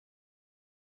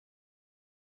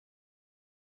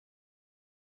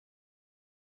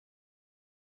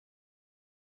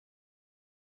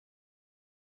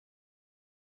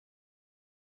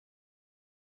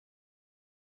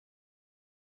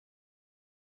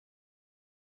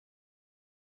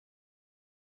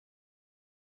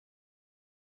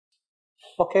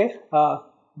Okay,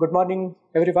 good morning,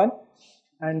 everyone,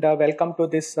 and welcome to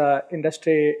this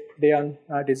Industry Day on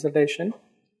Digitalization.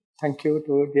 Thank you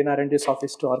to Dean R&D's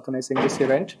office to organizing this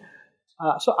event.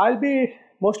 So I'll be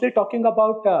mostly talking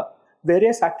about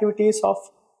various activities of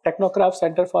Technocraft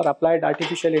Center for Applied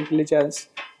Artificial Intelligence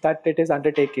that it is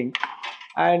undertaking,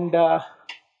 and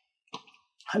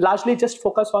largely just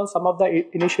focus on some of the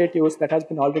initiatives that has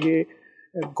been already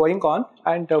going on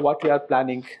and what we are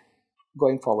planning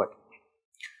going forward.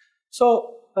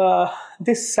 So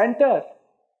this center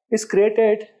is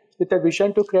created with a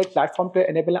vision to create platform to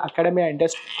enable academia and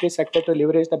industry sector to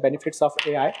leverage the benefits of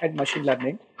AI and machine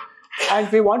learning.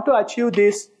 And we want to achieve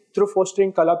this through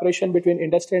fostering collaboration between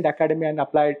industry and academia and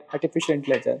applied artificial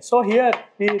intelligence. So here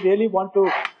we really want to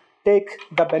take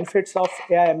the benefits of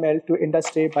AI ML to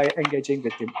industry by engaging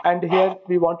with him. And here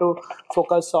we want to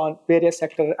focus on various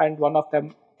sectors, and one of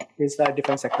them is the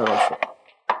defense sector also.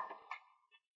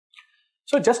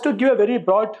 So just to give a very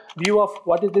broad view of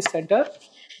what is this center,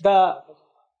 the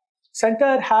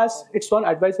center has its own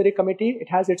advisory committee, it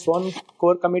has its own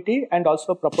core committee and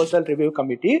also proposal review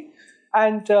committee.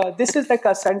 And this is like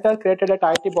a center created at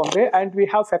IIT Bombay, and we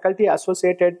have faculty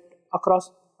associated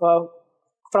across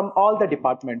from all the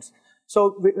departments.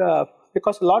 So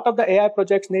because a lot of the AI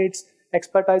projects needs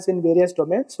expertise in various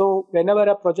domains, so whenever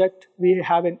a project we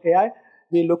have in AI,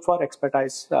 we look for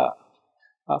expertise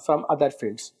from other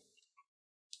fields.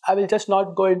 I will just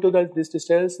not go into these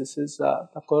details. This is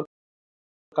the core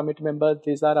committee members.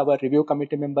 These are our review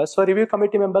committee members. So review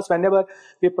committee members, whenever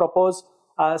we propose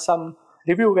some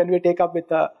review, when we take up with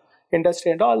the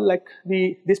industry and all, like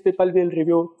these people will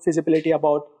review feasibility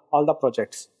about all the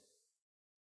projects.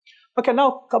 Okay,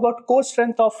 now about core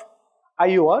strength of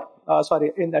IUR,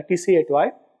 in the TC8Y.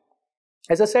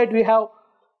 As I said, we have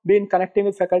been connecting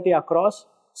with faculty across.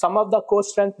 Some of the core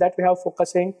strength that we have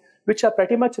focusing, which are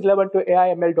pretty much relevant to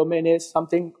AI ML domain, is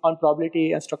something on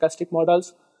probability and stochastic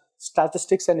models,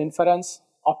 statistics and inference,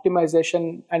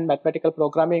 optimization and mathematical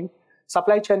programming,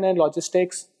 supply chain and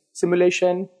logistics,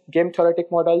 simulation, game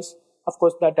theoretic models, of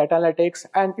course the data analytics,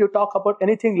 and you talk about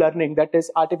anything learning, that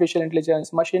is artificial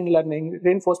intelligence, machine learning,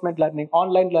 reinforcement learning,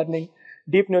 online learning,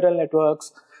 deep neural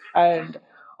networks, and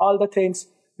all the things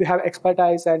we have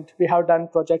expertise and we have done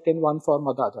project in one form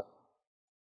or the other.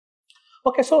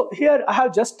 Okay, so here I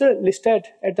have just listed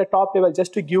at the top level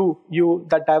just to give you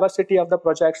the diversity of the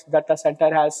projects that the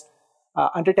center has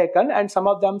undertaken, and some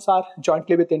of them are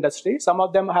jointly with industry. Some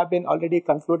of them have been already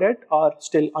concluded or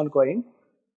still ongoing.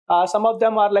 Some of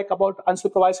them are like about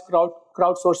unsupervised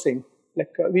crowdsourcing.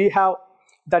 Like we have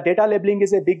the data labeling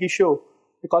is a big issue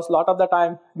because a lot of the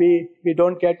time we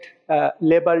don't get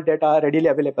labeled data readily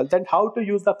available. Then how to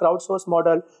use the crowdsource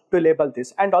model to label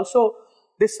this, and also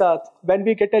this, when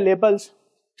we get a labels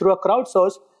through a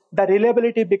crowdsource, the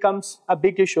reliability becomes a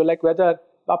big issue, like whether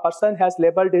a person has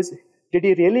labeled did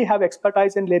he really have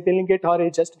expertise in labeling it, or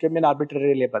he just give an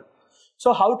arbitrary label.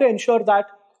 So how to ensure that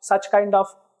such kind of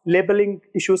labeling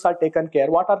issues are taken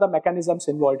care? What are the mechanisms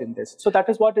involved in this? So that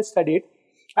is what is studied.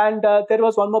 And there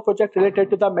was one more project related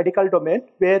to the medical domain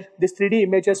where these 3D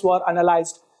images were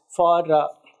analyzed for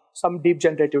some deep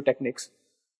generative techniques.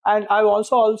 And I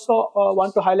also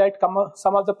want to highlight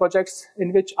some of the projects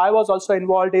in which I was also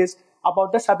involved is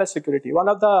about the cybersecurity. One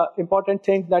of the important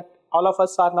things that all of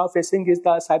us are now facing is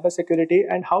the cybersecurity,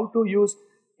 and how to use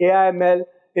AI ML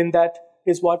in that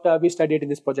is what we studied in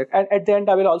this project. And at the end,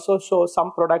 I will also show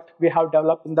some product we have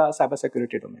developed in the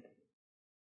cybersecurity domain.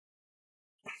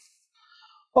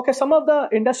 Okay, some of the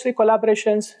industry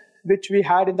collaborations which we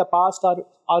had in the past are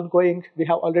ongoing. We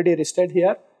have already listed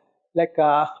here, like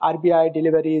RBI,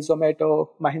 Delivery, Zomato,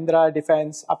 Mahindra,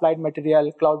 Defense, Applied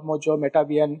Material, Cloud Mojo,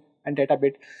 MetaVN, and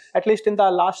Databit. At least in the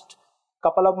last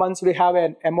couple of months, we have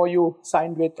an MOU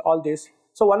signed with all this.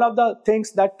 So one of the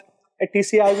things that at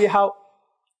TCI we have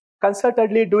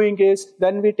concertedly doing is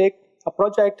when we take a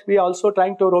project, we are also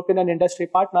trying to rope in an industry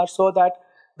partner so that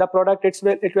the product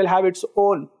it will have its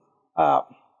own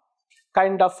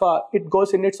it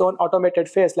goes in its own automated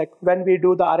phase. Like when we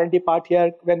do the R&D part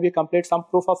here, when we complete some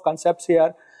proof of concepts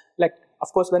here, like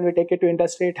of course when we take it to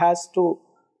industry, it has to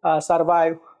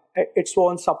survive its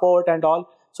own support and all.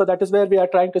 So that is where we are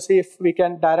trying to see if we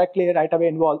can directly right away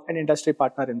involve an industry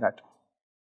partner in that.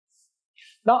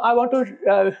 Now I want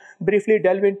to briefly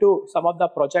delve into some of the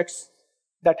projects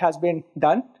that has been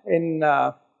done in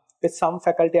with some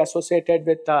faculty associated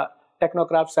with the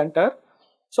Technocraft Center.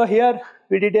 So here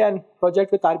we did a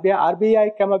project with RBI.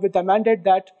 RBI came up with a mandate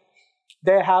that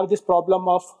they have this problem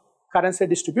of currency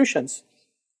distributions.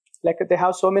 Like they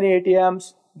have so many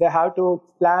ATMs, they have to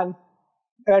plan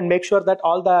and make sure that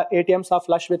all the ATMs are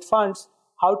flush with funds.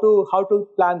 how to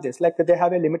plan this. Like they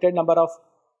have a limited number of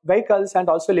vehicles and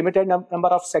also limited number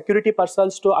of security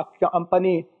personnel to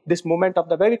accompany this movement of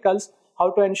the vehicles, how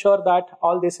to ensure that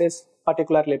all this is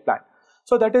particularly planned.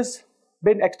 So that has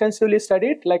been extensively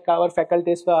studied, like our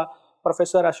faculties,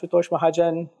 Professor Ashutosh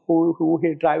Mahajan, who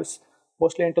he drives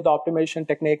mostly into the optimization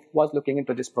technique, was looking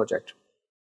into this project.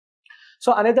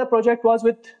 So another project was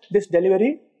with this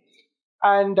delivery.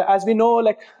 And as we know,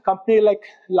 like company like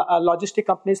logistic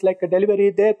companies like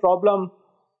delivery, their problem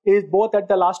is both at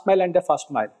the last mile and the first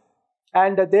mile.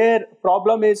 And their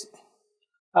problem is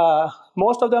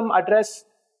most of them address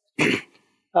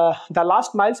the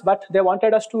last miles, but they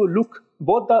wanted us to look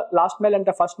both the last mile and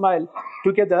the first mile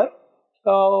together.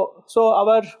 So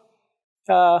our,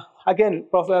 again,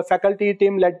 faculty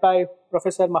team led by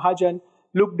Professor Mahajan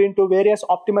looked into various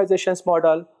optimizations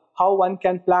model, how one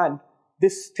can plan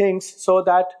these things so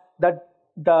that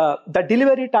the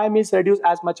delivery time is reduced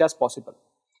as much as possible.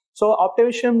 So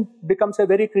optimization becomes a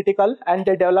very critical, and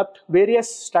they developed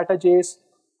various strategies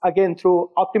again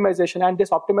through optimization, and these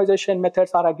optimization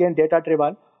methods are again data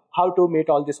driven, how to meet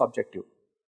all this objective.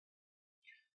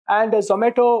 And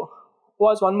Zomato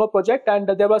was one more project, and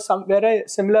there were some very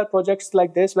similar projects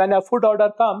like this. When a food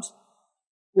order comes,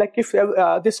 like if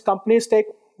these companies take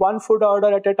one food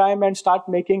order at a time and start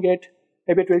making it,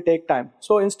 maybe it will take time.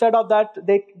 So instead of that,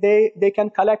 they can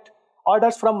collect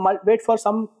orders from, wait for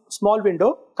some small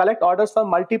window, collect orders from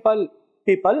multiple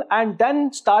people, and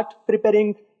then start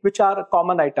preparing which are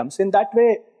common items. In that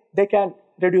way, they can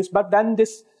reduce. But then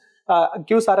this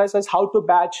gives arises how to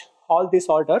batch all these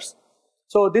orders.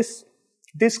 So this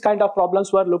kind of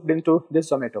problems were looked into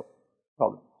this Zomato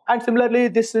problem. And similarly,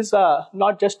 this is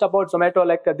not just about Zomato.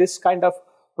 Like this kind of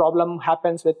problem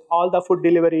happens with all the food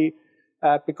delivery.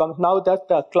 Becomes now that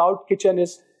the cloud kitchen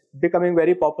is becoming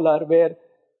very popular, where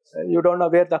you don't know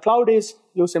where the cloud is,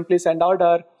 you simply send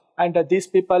order, and these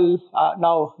people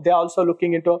now they're also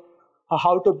looking into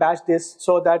how to batch this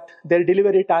so that their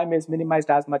delivery time is minimized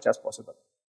as much as possible.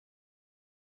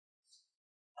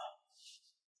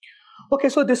 Okay,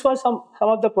 so this was some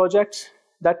of the projects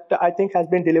that I think has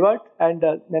been delivered, and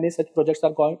many such projects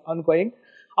are ongoing.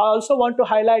 I also want to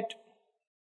highlight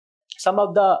some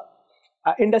of the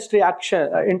industry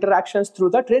interactions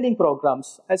through the training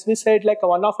programs. As we said, like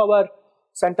one of our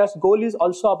center's goal is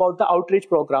also about the outreach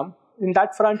program. In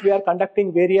that front, we are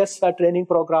conducting various training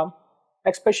program.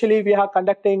 Especially, we are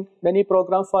conducting many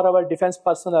programs for our defense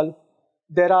personnel.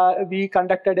 We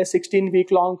conducted a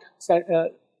 16-week-long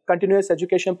continuous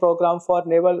education program for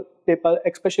naval people,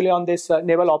 especially on this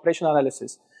naval operation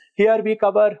analysis. Here, we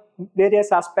cover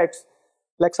various aspects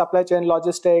like supply chain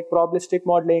logistics, probabilistic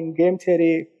modeling, game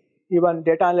theory, even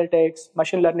data analytics,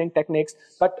 machine learning techniques,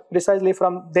 but precisely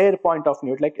from their point of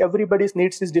view. Like everybody's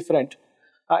needs is different.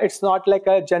 It's not like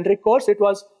a generic course. It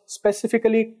was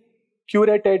specifically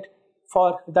curated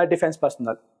for the defense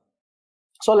personnel.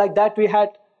 So like that, we had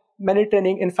many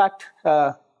training. In fact,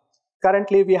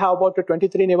 currently we have about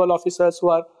 23 naval officers who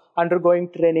are undergoing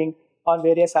training on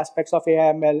various aspects of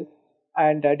AI/ML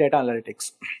and data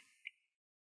analytics.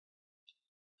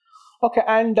 Okay,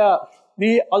 and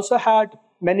we also had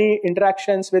many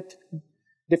interactions with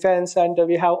defense, and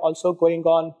we have also going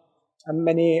on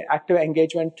many active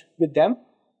engagement with them.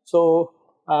 So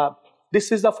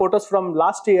this is the photos from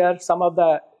last year, some of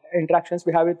the interactions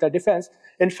we have with the defense.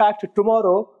 In fact,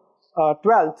 tomorrow,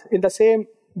 12th, in the same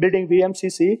building,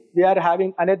 VMCC, we are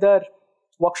having another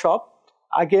workshop,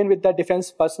 again with the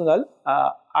defense personnel.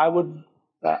 I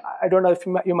don't know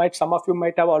if some of you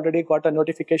might have already got a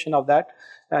notification of that.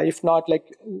 If not, like,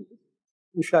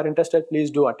 if you are interested, please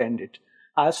do attend it.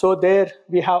 So there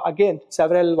we have again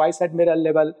several vice admiral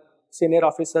level senior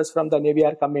officers from the Navy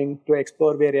are coming to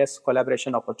explore various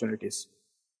collaboration opportunities.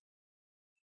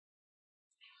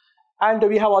 And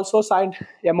we have also signed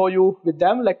MOU with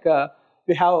them. Like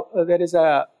there is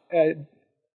a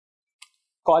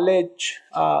college,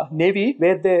 Navy,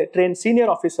 where they train senior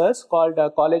officers called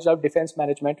College of Defense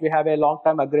Management. We have a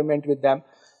long-term agreement with them.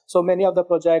 So many of the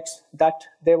projects that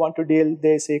they want to deal,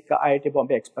 they seek IIT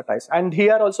Bombay expertise. And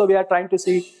here also we are trying to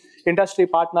see industry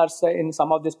partners in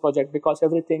some of this project, because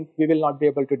everything we will not be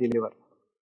able to deliver.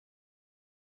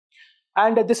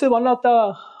 And this is one of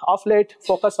the of-late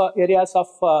focus areas of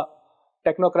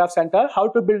Technocraft Center, how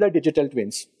to build the digital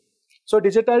twins. So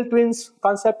digital twins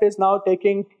concept is now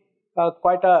taking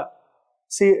quite a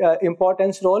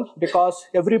importance role, because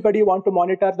everybody want to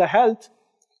monitor the health,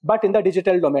 but in the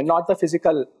digital domain, not the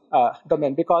physical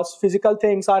domain, because physical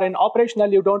things are in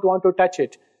operational, you don't want to touch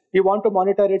it. You want to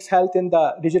monitor its health in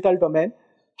the digital domain.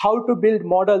 How to build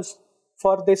models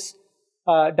for this,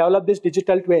 develop these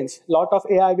digital twins. A lot of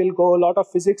AI will go, a lot of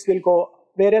physics will go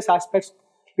various aspects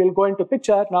will go into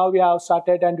picture. Now we have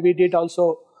started, and we did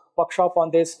also workshop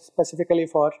on this specifically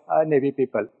for Navy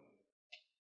people.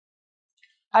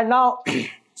 And now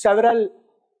several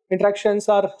interactions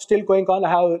are still going on. I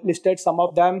have listed some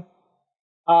of them.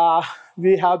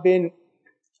 We have been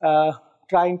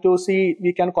trying to see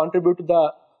we can contribute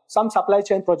to some supply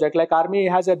chain project. Like Army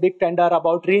has a big tender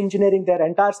about re-engineering their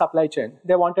entire supply chain.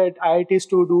 They wanted IITs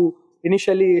to do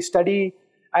initially study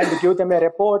and give them a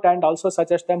report and also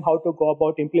suggest them how to go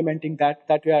about implementing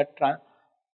that we are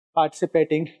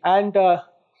participating. And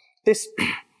this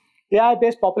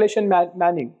AI-based population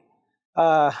manning.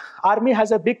 Army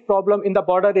has a big problem in the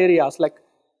border areas. Like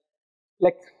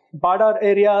border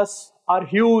areas are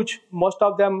huge. Most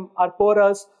of them are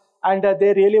porous, and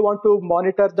they really want to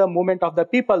monitor the movement of the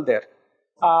people there.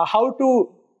 How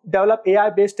to develop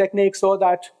AI-based techniques so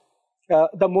that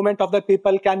the movement of the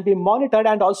people can be monitored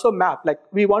and also mapped. Like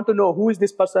we want to know who is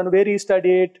this person, where he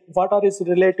studied, what are his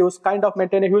relatives, kind of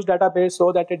maintain a huge database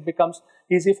so that it becomes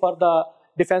easy for the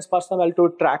defense personnel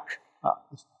to track.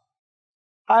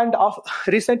 And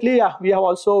recently, we have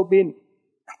also been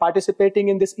participating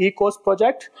in this e-course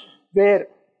project where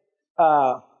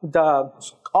all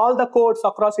the courts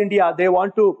across India, they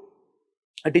want to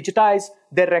digitize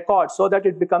their records so that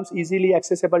it becomes easily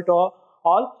accessible to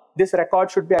all. This record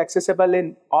should be accessible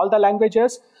in all the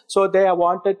languages. So they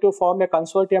wanted to form a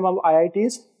consortium of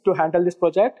IITs to handle this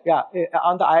project. Yeah,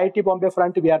 on the IIT Bombay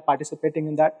front, we are participating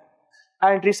in that.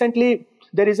 And recently,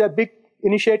 there is a big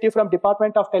initiative from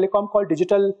Department of Telecom called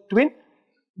Digital Twin.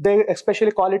 They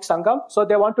especially call it Sangam. So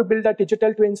they want to build the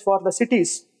digital twins for the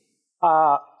cities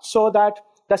so that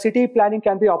the city planning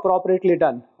can be appropriately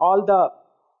done.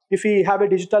 If we have a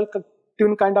digital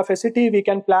twin kind of a city, we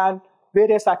can plan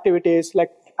various activities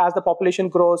like as the population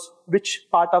grows, which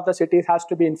part of the city has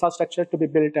to be infrastructure to be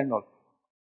built and all.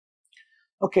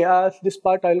 Okay, this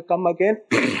part I will come again.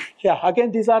 Yeah,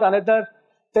 again, these are another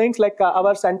things like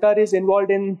our center is involved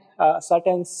in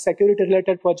certain security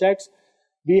related projects.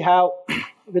 We have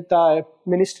with the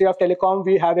Ministry of Telecom,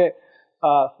 we have a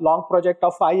long project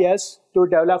of 5 years to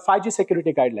develop 5G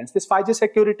security guidelines. This 5G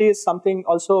security is something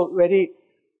also very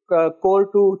core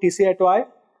to TCA2I,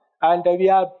 and we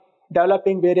are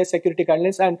developing various security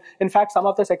guidelines. And in fact, some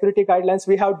of the security guidelines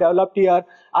we have developed here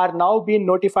are now being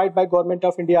notified by Government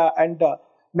of India, and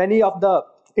many of the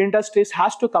industries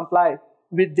has to comply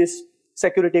with this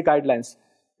security guidelines,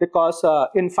 because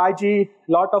in 5G,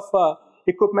 lot of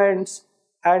equipments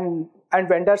and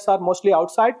vendors are mostly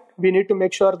outside. We need to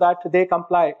make sure that they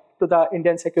comply to the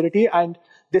Indian security, and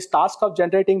this task of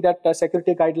generating that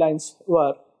security guidelines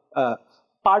were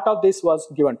part of this was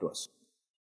given to us.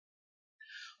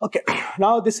 Okay,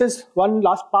 now this is one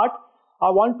last part.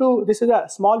 This is a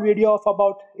small video of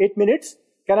about 8 minutes.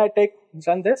 Can I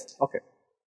run this? Okay.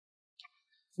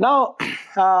 Now,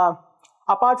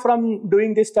 apart from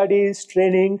doing these studies,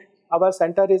 training, our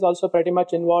center is also pretty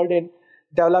much involved in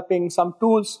developing some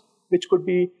tools which could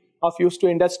be of use to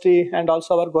industry and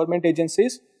also our government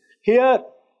agencies. Here,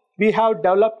 we have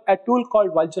developed a tool called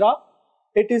Vajra.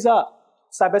 It is a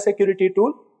cybersecurity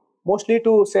tool, mostly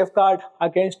to safeguard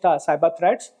against cyber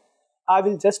threats. I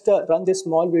will just run this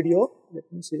small video. Let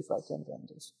me see if I can run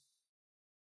this.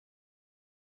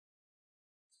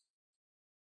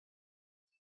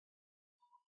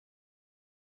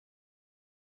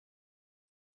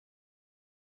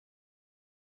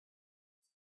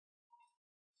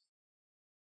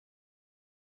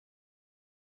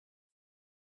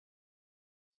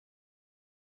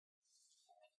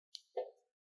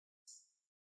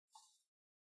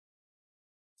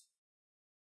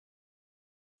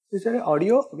 Is there an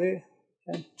audio? We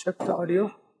can check the audio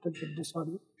to get this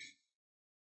audio.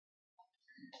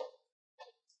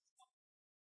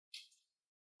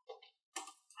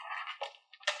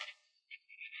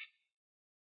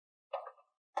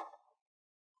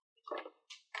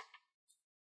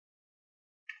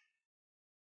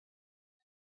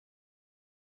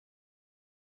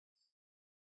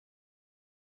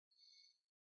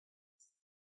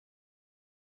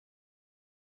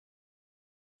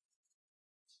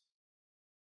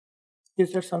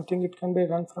 Is there something it can be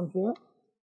run from here?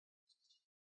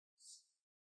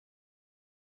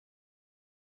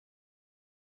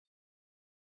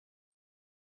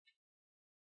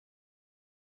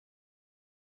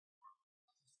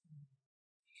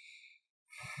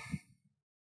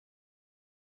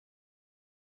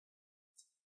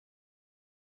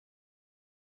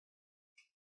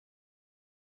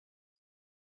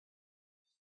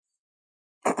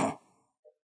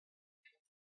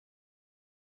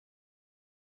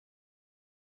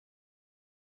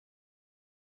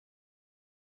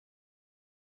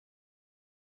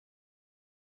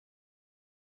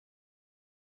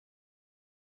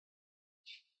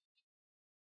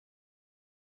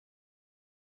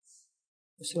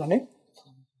 It's running.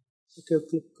 Okay,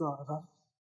 click run.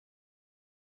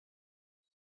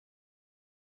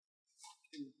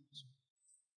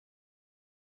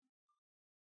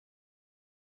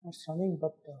 It's running,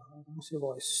 but I don't see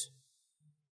voice.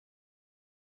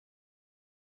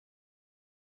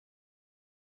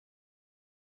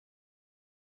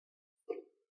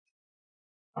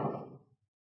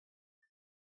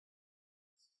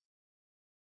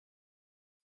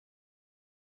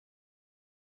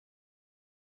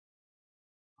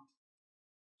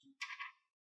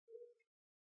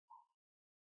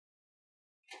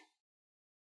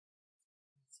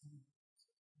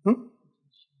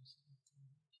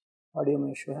 Audio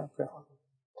may issue. Okay.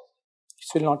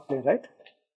 It will not play, right?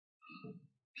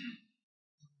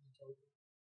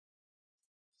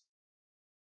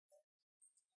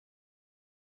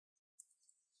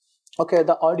 Okay,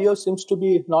 the audio seems to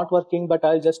be not working, but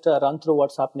I'll just run through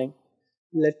what's happening.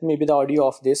 Let me be the audio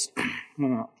of this.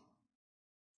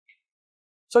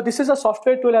 So this is a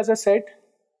software tool, as I said.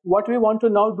 What we want to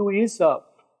now do is,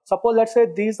 suppose let's say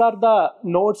these are the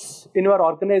nodes in your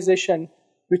organization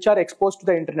which are exposed to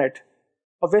the internet.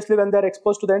 Obviously, when they're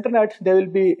exposed to the internet, they will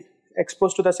be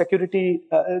exposed to the security,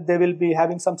 they will be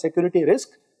having some security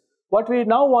risk. What we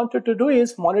now wanted to do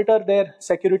is monitor their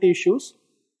security issues.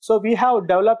 So we have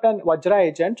developed an Vajra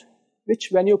agent, which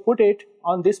when you put it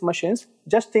on these machines,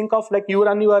 just think of like you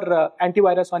run your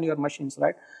antivirus on your machines,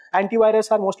 right?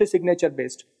 Antivirus are mostly signature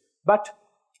based. But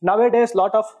nowadays, a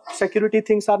lot of security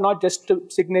things are not just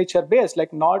signature based, like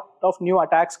lot of new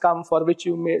attacks come for which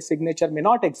signature may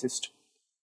not exist.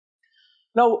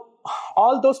 Now,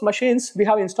 all those machines, we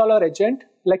have installed our agent.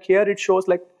 Like here it shows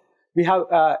like we have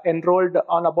enrolled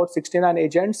on about 69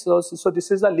 agents. So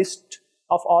this is a list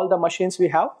of all the machines we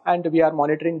have, and we are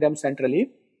monitoring them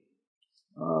centrally.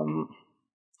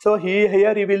 So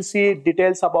here you will see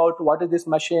details about what is this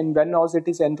machine, when was it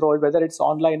is enrolled, whether it's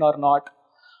online or not,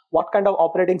 what kind of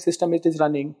operating system it is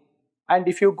running. And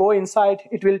if you go inside,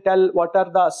 it will tell what are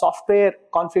the software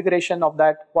configuration of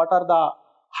that, what are the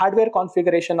hardware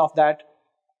configuration of that.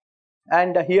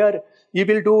 And here you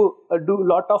will do a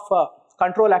lot of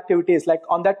control activities. Like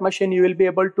on that machine, you will be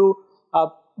able to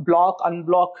block,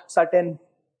 unblock certain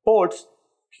ports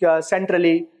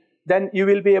centrally. Then you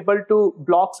will be able to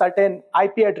block certain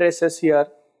IP addresses here.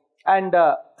 And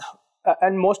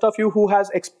most of you who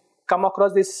has come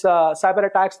across this cyber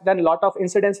attacks, then a lot of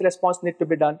incidents response need to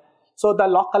be done. So the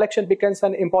log collection becomes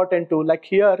an important tool. Like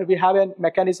here, we have a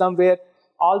mechanism where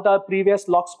all the previous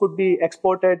logs could be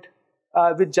exported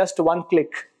with just one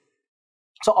click.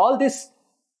 So all these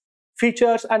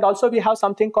features, and also we have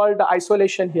something called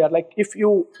isolation here. Like if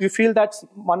you feel that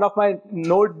one of my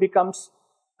node becomes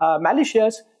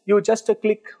malicious, you just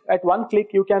click, at one click,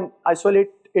 you can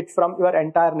isolate it from your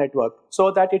entire network so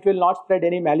that it will not spread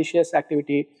any malicious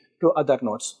activity to other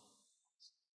nodes.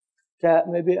 Okay,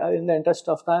 maybe in the interest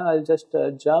of time, I'll just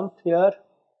jump here.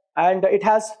 And it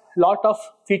has a lot of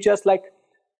features like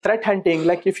threat hunting.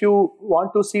 Like if you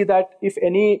want to see that if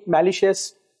any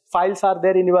malicious files are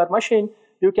there in your machine,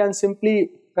 you can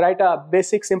simply write a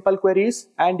basic simple queries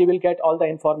and you will get all the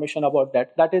information about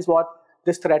that. That is what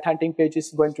this threat hunting page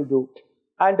is going to do.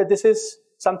 And this is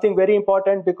something very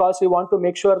important because you want to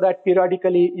make sure that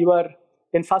periodically your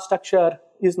infrastructure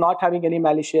is not having any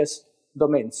malicious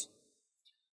domains.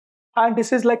 And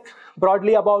this is like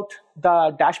broadly about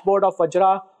the dashboard of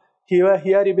Vajra.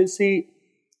 Here you will see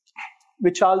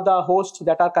which all the hosts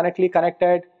that are correctly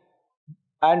connected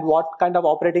and what kind of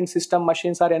operating system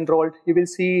machines are enrolled. You will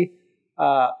see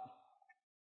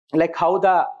like how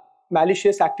the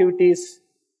malicious activities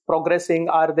progressing,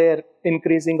 are they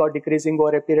increasing or decreasing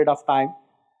over a period of time.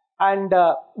 And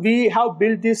we have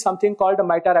built this something called a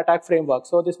MITRE attack framework.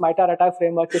 So this MITRE attack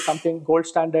framework is something gold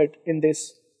standard in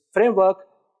this framework,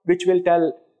 which will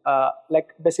tell, like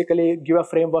basically give a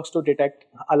frameworks to detect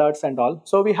alerts and all.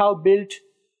 So we have built,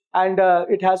 and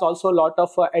it has also a lot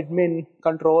of admin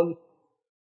control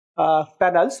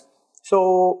panels.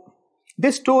 So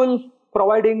this tool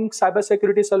providing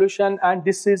cybersecurity solution, and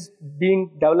this is being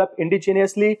developed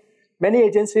indigenously. Many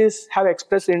agencies have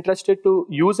expressed interest to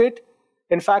use it.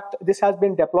 In fact, this has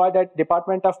been deployed at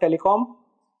Department of Telecom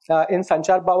in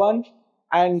Sanchar Bhavan,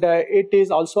 and it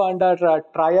is also under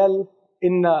trial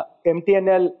in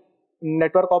MTNL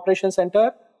Network Operations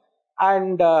Center.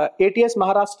 And ATS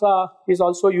Maharashtra is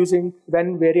also using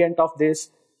one variant of this,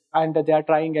 and they are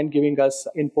trying and giving us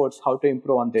inputs how to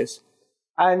improve on this.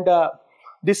 And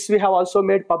this we have also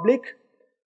made public.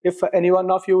 If any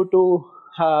one of you to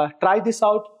try this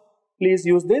out, please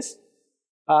use this.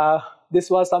 This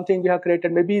was something we have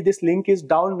created. Maybe this link is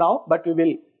down now, but we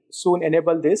will soon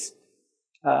enable this.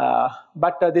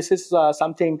 But this is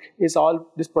something, is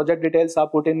all these project details are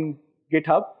put in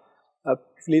GitHub.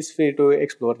 Please feel to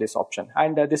explore this option.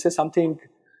 And this is something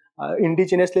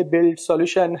indigenously built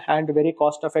solution and very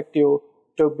cost effective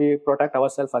to protect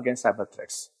ourselves against cyber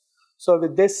threats. So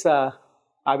with this, I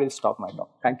will stop my talk.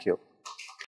 Thank you.